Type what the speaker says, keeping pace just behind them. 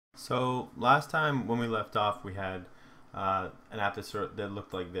So last time when we left off, we had an app that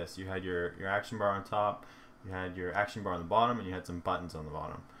looked like this. You had your action bar on top, you had your action bar on the bottom, and you had some buttons on the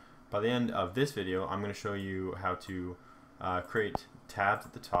bottom. By the end of this video, I'm going to show you how to create tabs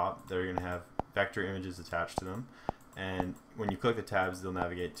at the top that are going to have vector images attached to them. And when you click the tabs, they'll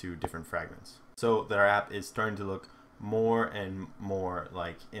navigate to different fragments. So that our app is starting to look more and more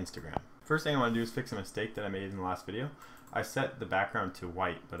like Instagram. First thing I want to do is fix a mistake that I made in the last video. I set the background to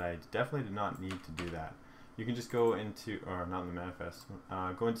white, but I definitely did not need to do that. You can just go into, or not in the manifest,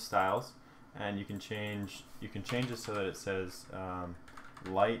 go into styles, and you can change it so that it says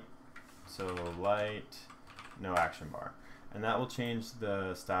light, so light, no action bar. And that will change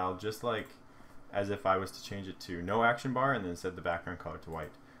the style just like as if I was to change it to no action bar and then set the background color to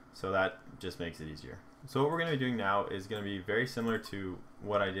white. So that just makes it easier. So what we're going to be doing now is going to be very similar to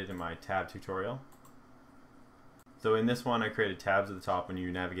what I did in my tab tutorial. So in this one, I created tabs at the top. When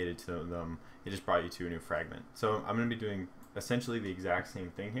you navigated to them, it just brought you to a new fragment. So I'm going to be doing essentially the exact same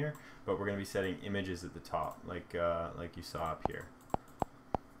thing here, but we're going to be setting images at the top, like you saw up here.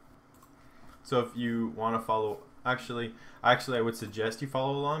 So if you want to follow, actually I would suggest you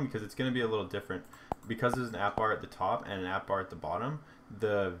follow along because it's going to be a little different. Because there's an app bar at the top and an app bar at the bottom,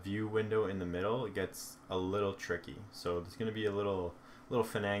 the view window in the middle gets a little tricky. So there's going to be a little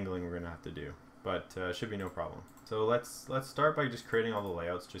finagling we're going to have to do, but should be no problem. So let's start by just creating all the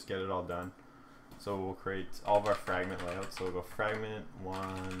layouts, just get it all done. So we'll create all of our fragment layouts. So we'll go fragment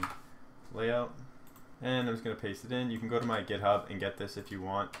 1 layout, and I'm just going to paste it in. You can go to my GitHub and get this if you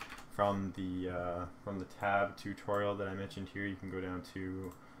want from the tab tutorial that I mentioned here. You can go down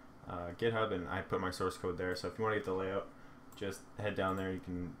to GitHub, and I put my source code there. So if you want to get the layout, just head down there. You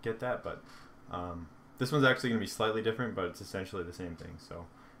can get that. But this one's actually going to be slightly different, but it's essentially the same thing. So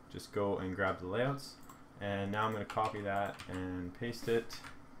just go and grab the layouts. And now I'm going to copy that and paste it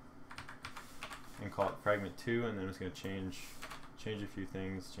and call it fragment 2, and then I'm just going to change a few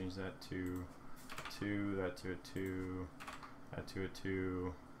things. Change that to 2, that to a 2, that to a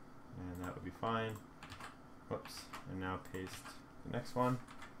 2, and that would be fine. Whoops. And now paste the next one.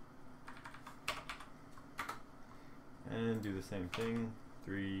 And do the same thing.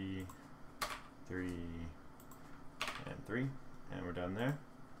 3, 3, and 3. And we're done there.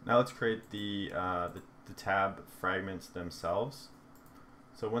 Now let's create the tab fragments themselves.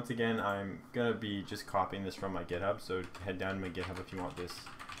 So once again, I'm going to be just copying this from my GitHub, so head down to my GitHub if you want this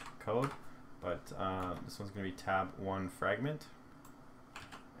code. But this one's going to be tab 1 fragment.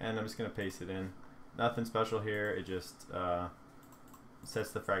 And I'm just going to paste it in. Nothing special here, it just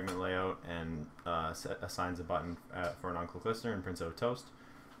sets the fragment layout and assigns a button for an on-click listener and prints out a toast.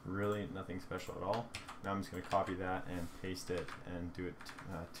 Really nothing special at all. Now I'm just going to copy that and paste it and do it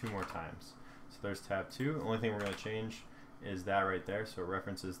 2 more times. So there's tab 2. The only thing we're going to change is that right there, so it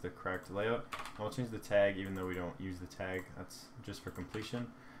references the correct layout. And we'll change the tag even though we don't use the tag. That's just for completion.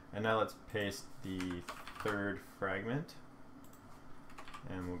 And now let's paste the 3rd fragment.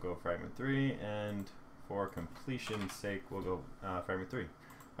 And we'll go fragment 3, and for completion's sake we'll go fragment 3.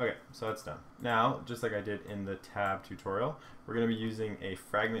 Okay, so that's done. Now, just like I did in the tab tutorial, we're going to be using a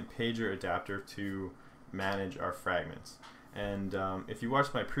fragment pager adapter to manage our fragments. And if you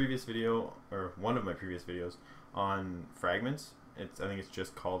watched my previous video, or one of my previous videos on fragments, I think it's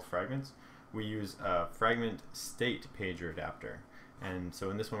just called fragments, we use a fragment state pager adapter. And so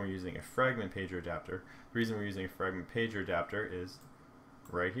in this one we're using a fragment pager adapter. The reason we're using a fragment pager adapter is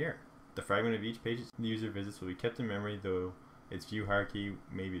right here. The fragment of each page the user visits will be kept in memory, though its view hierarchy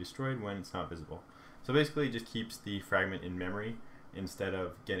may be destroyed when it's not visible. So basically it just keeps the fragment in memory instead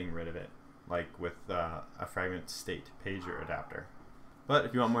of getting rid of it, like with a fragment state pager adapter. But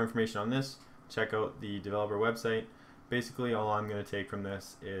if you want more information on this, check out the developer website. Basically all I'm going to take from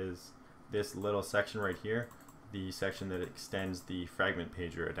this is this little section right here, the section that extends the fragment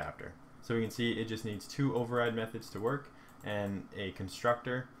pager adapter. So we can see it just needs 2 override methods to work and a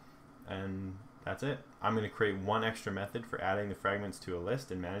constructor, and that's it. I'm going to create 1 extra method for adding the fragments to a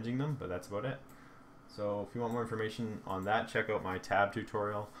list and managing them, but that's about it. So if you want more information on that, check out my tab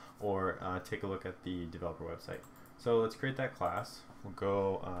tutorial or take a look at the developer website. So let's create that class. We'll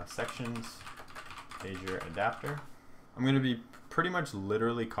go sections pager adapter. I'm going to be pretty much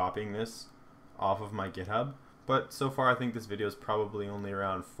literally copying this off of my GitHub, but so far I think this video is probably only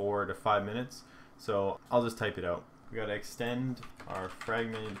around 4 to 5 minutes, so I'll just type it out. We got to extend our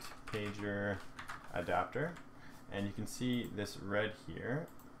fragment pager adapter, and you can see this red here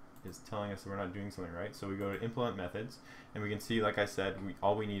is telling us that we're not doing something right. So we go to implement methods, and we can see, like I said,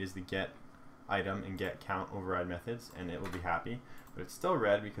 all we need is the get item and get count override methods, and it will be happy. But it's still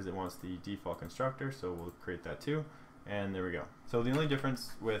red because it wants the default constructor, so we'll create that too. And there we go. So the only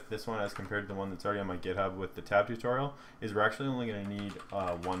difference with this one as compared to the one that's already on my GitHub with the tab tutorial is we're actually only going to need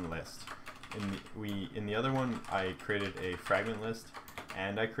one list. In the other one, I created a fragment list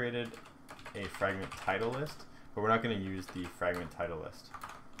and I created a fragment title list, but we're not going to use the fragment title list.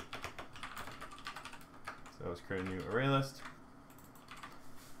 So let's create a new array list,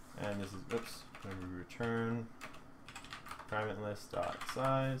 and this is, oops, going to return fragment list dot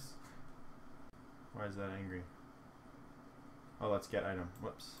size. Why is that angry? Oh, let's get item.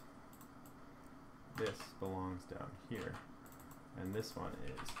 Whoops. This belongs down here, and this one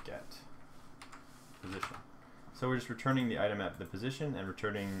is get position. So we're just returning the item at the position and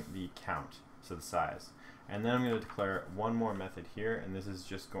returning the count, so the size. And then I'm going to declare one more method here, and this is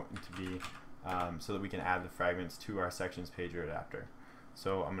just going to be so that we can add the fragments to our sections pager adapter.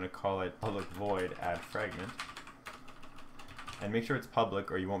 So I'm going to call it public void add fragment, and make sure it's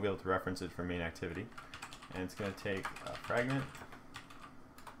public or you won't be able to reference it from main activity. And it's going to take a fragment,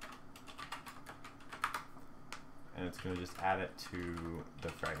 and it's going to just add it to the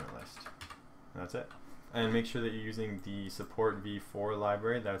fragment list. And that's it. And make sure that you're using the support v4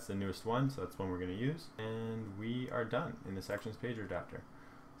 library. That's the newest one, so that's one we're going to use. And we are done in the sections pager adapter.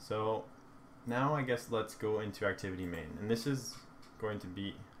 So now I guess let's go into activity main. And this is going to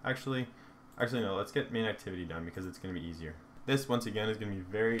be, actually no, let's get main activity done because it's going to be easier. This, once again, is going to be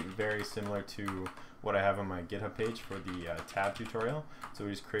very, very similar to what I have on my GitHub page for the tab tutorial. So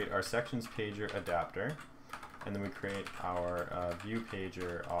we just create our sections pager adapter, and then we create our view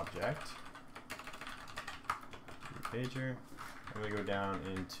pager object. Pager, and we go down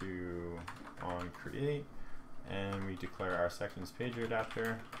into on create, and we declare our sections pager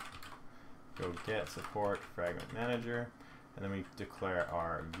adapter, go get support fragment manager, and then we declare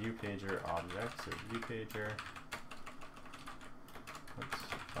our view pager object. So view pager, let's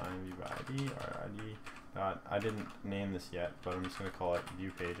find view by ID, our ID dot, I didn't name this yet, but I'm just going to call it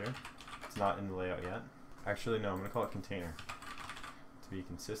view pager. It's not in the layout yet. Actually, no, I'm going to call it container to be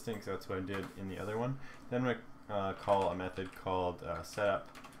consistent, because that's what I did in the other one. Then I'm going to call a method called setup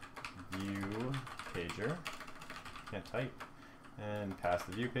view pager, can't type, and pass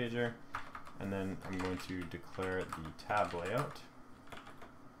the view pager, and then I'm going to declare the tab layout,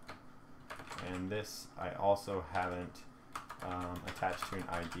 and this I also haven't attached to an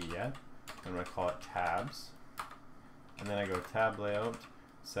ID yet. I'm going to call it tabs, and then I go tab layout,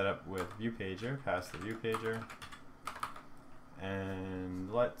 setup with view pager, pass the view pager,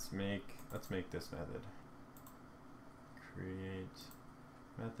 and let's make this method. Create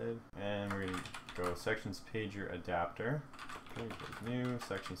method, and we're going to go sections pager adapter. Okay, new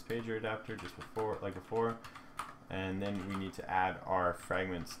sections pager adapter, just before, like before, and then we need to add our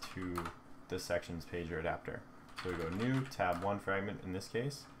fragments to the sections pager adapter. So we go new tab 1 fragment in this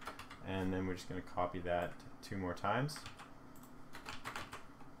case, and then we're just going to copy that 2 more times.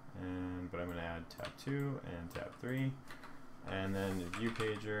 But I'm going to add tab 2 and tab 3, and then view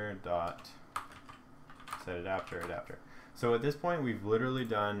pager dot set adapter. So at this point, we've literally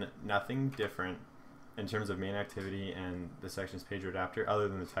done nothing different in terms of main activity and the sections pager adapter other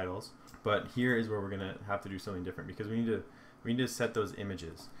than the titles. But here is where we're going to have to do something different, because we need to set those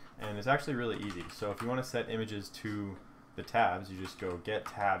images. And it's actually really easy. So if you want to set images to the tabs, you just go get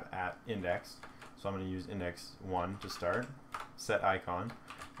tab at index. So I'm going to use index 1 to start, set icon,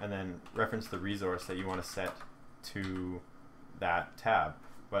 and then reference the resource that you want to set to that tab.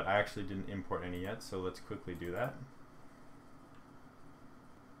 But I actually didn't import any yet, so let's quickly do that.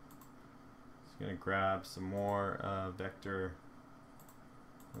 Going to grab some more vector.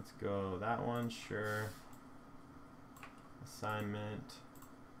 Let's go that one, sure. Assignment.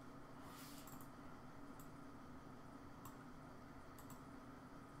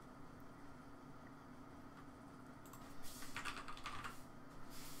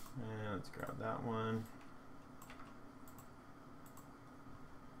 And let's grab that one.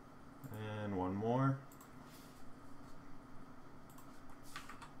 And one more.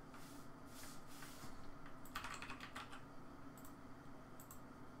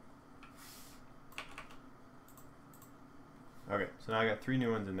 Okay, so now I got 3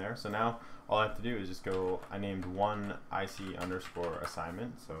 new ones in there. So now all I have to do is just go, I named one IC underscore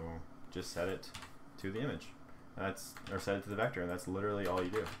assignment, so just set it to the image. That's, or set it to the vector, and that's literally all you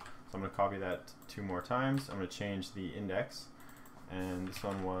do. So I'm going to copy that 2 more times. I'm going to change the index, and this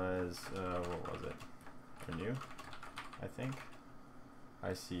one was, what was it? Renew, I think.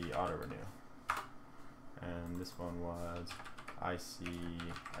 IC auto renew. And this one was IC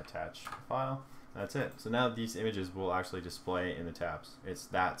attach file. That's it. So now these images will actually display in the tabs. It's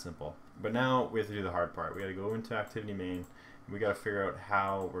that simple. But now we have to do the hard part. We got to go into activity main. We got to figure out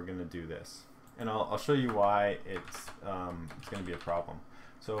how we're going to do this. and I'll show you why it's going to be a problem.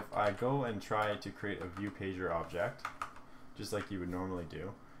 So if I go and try to create a view pager object, just like you would normally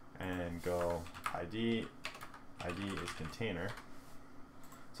do, and go ID is container.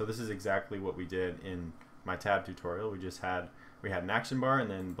 So this is exactly what we did in my tab tutorial. We had an action bar, and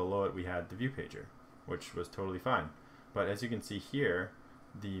then below it we had the view pager, which was totally fine. But as you can see here,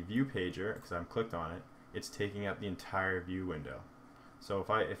 the view pager, because I'm clicked on it, it's taking up the entire view window. So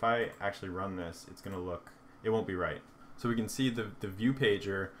if I actually run this, it won't be right. So we can see the view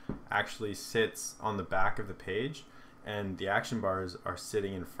pager actually sits on the back of the page, and the action bars are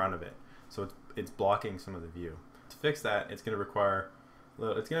sitting in front of it. So it's blocking some of the view. To fix that, it's going to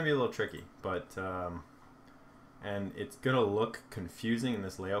be a little tricky, but and it's going to look confusing in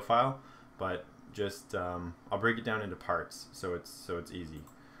this layout file, but just I'll break it down into parts so it's easy.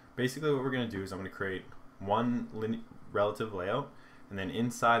 Basically what we're going to do is I'm going to create one relative layout, and then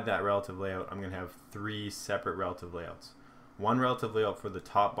inside that relative layout I'm going to have 3 separate relative layouts. One relative layout for the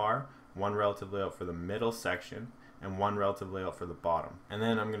top bar, one relative layout for the middle section, and one relative layout for the bottom. And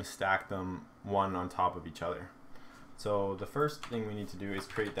then I'm going to stack them one on top of each other. So the first thing we need to do is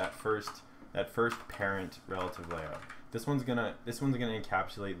create that first parent relative layout. This one's gonna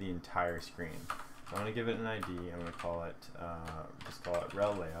encapsulate the entire screen. So I'm gonna give it an ID. I'm gonna call it just call it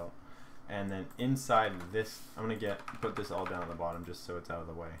rel layout. And then inside this, I'm gonna put this all down at the bottom just so it's out of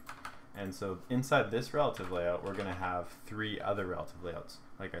the way. And so inside this relative layout, we're gonna have 3 other relative layouts.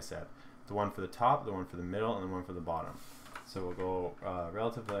 Like I said, the one for the top, the one for the middle, and the one for the bottom. So we'll go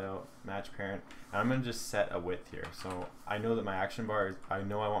relative layout, match parent, and I'm going to just set a width here. So I know that my action bar I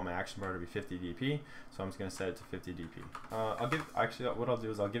want my action bar to be 50 dp, so I'm just going to set it to 50 dp. What I'll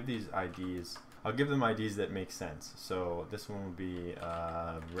do is I'll give these IDs, I'll give them IDs that make sense. So this one will be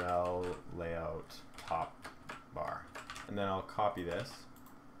rel layout top bar, and then I'll copy this,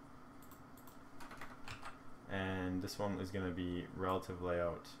 and this one is going to be relative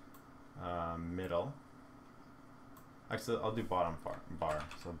layout middle. Actually, I'll do bottom bar.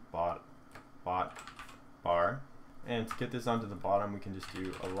 So bot bar, and to get this onto the bottom, we can just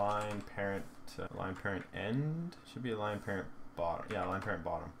do align parent end. Should be align parent bottom. Yeah, align parent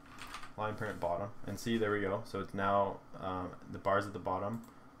bottom. Align parent bottom. And see, there we go. So it's now the bar's at the bottom.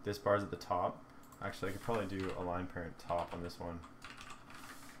 This bar's at the top. Actually, I could probably do align parent top on this one.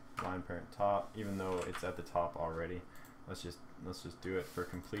 Align parent top, even though it's at the top already. Let's just do it for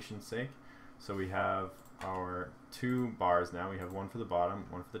completion's sake. So we have our 2 bars now. We have one for the bottom,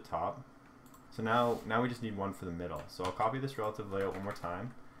 one for the top. So now we just need one for the middle. So I'll copy this relative layout one more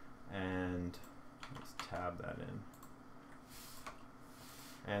time, and let's tab that in.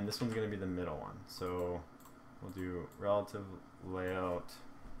 And this one's going to be the middle one. So we'll do relative layout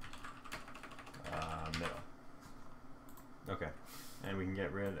middle. Okay, and we can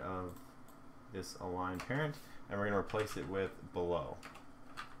get rid of this align parent, and we're going to replace it with below.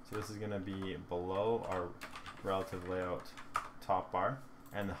 So this is going to be below our relative layout top bar,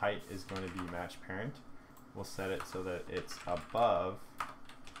 and the height is going to be match parent. We'll set it so that it's above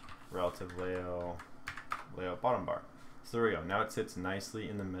relative layout bottom bar. So there we go. Now it sits nicely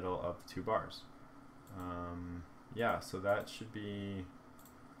in the middle of the 2 bars. Yeah, so that should be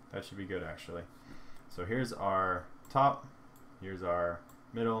good actually. So here's our top, here's our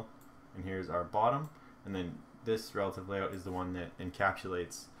middle, and here's our bottom, and then this relative layout is the one that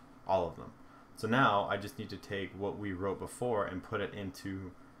encapsulates all of them. So now I just need to take what we wrote before and put it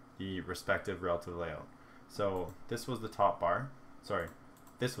into the respective relative layout. So this was the top bar. Sorry,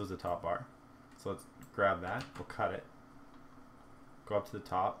 this was the top bar. So let's grab that, we'll cut it, go up to the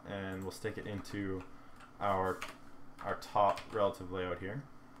top, and we'll stick it into our top relative layout here,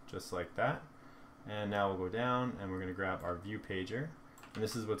 just like that. And now we'll go down, and we're going to grab our view pager, and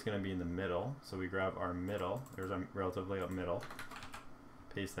this is what's going to be in the middle. So we grab our middle, there's our relative layout middle,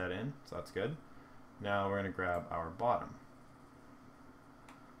 paste that in, so that's good. Now we're going to grab our bottom.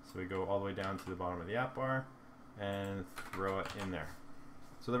 So we go all the way down to the bottom of the app bar and throw it in there.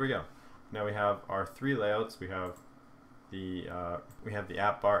 So there we go. Now we have our 3 layouts. We have the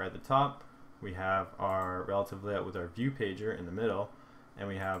app bar at the top, we have our relative layout with our view pager in the middle, and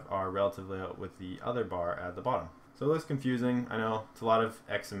we have our relative layout with the other bar at the bottom. So it looks confusing, I know, it's a lot of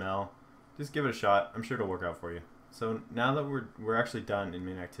XML. Just give it a shot, I'm sure it'll work out for you. So now that we're actually done in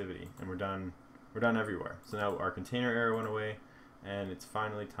main activity, and we're done everywhere. So now our container error went away, and it's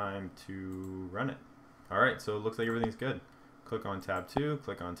finally time to run it. Alright, so it looks like everything's good. Click on tab 2,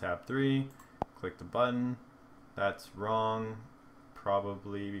 click on tab 3, click the button. That's wrong,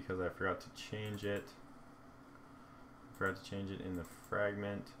 probably because I forgot to change it. Forgot to change it in the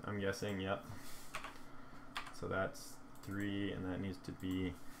fragment, I'm guessing, yep. So that's 3, and that needs to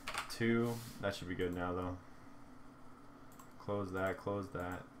be 2. That should be good now though. Close that, close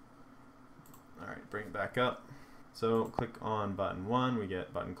that. Alright, bring it back up. So click on button 1, we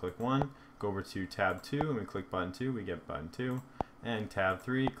get button click 1. Go over to tab 2 and we click button 2, we get button 2. And tab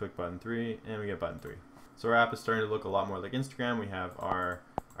 3, click button 3, and we get button 3. So our app is starting to look a lot more like Instagram. We have our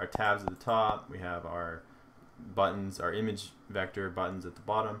tabs at the top, we have our buttons, our image vector buttons at the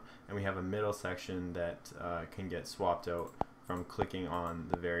bottom, and we have a middle section that can get swapped out from clicking on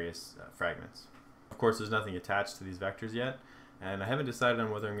the various fragments. Of course, there's nothing attached to these vectors yet, and I haven't decided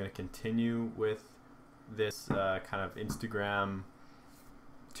on whether I'm going to continue with this kind of Instagram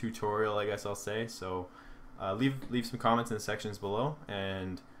tutorial, I guess I'll say. So leave some comments in the sections below,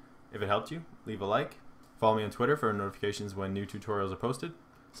 and if it helped you, leave a like. Follow me on Twitter for notifications when new tutorials are posted.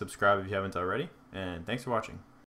 Subscribe if you haven't already, and thanks for watching.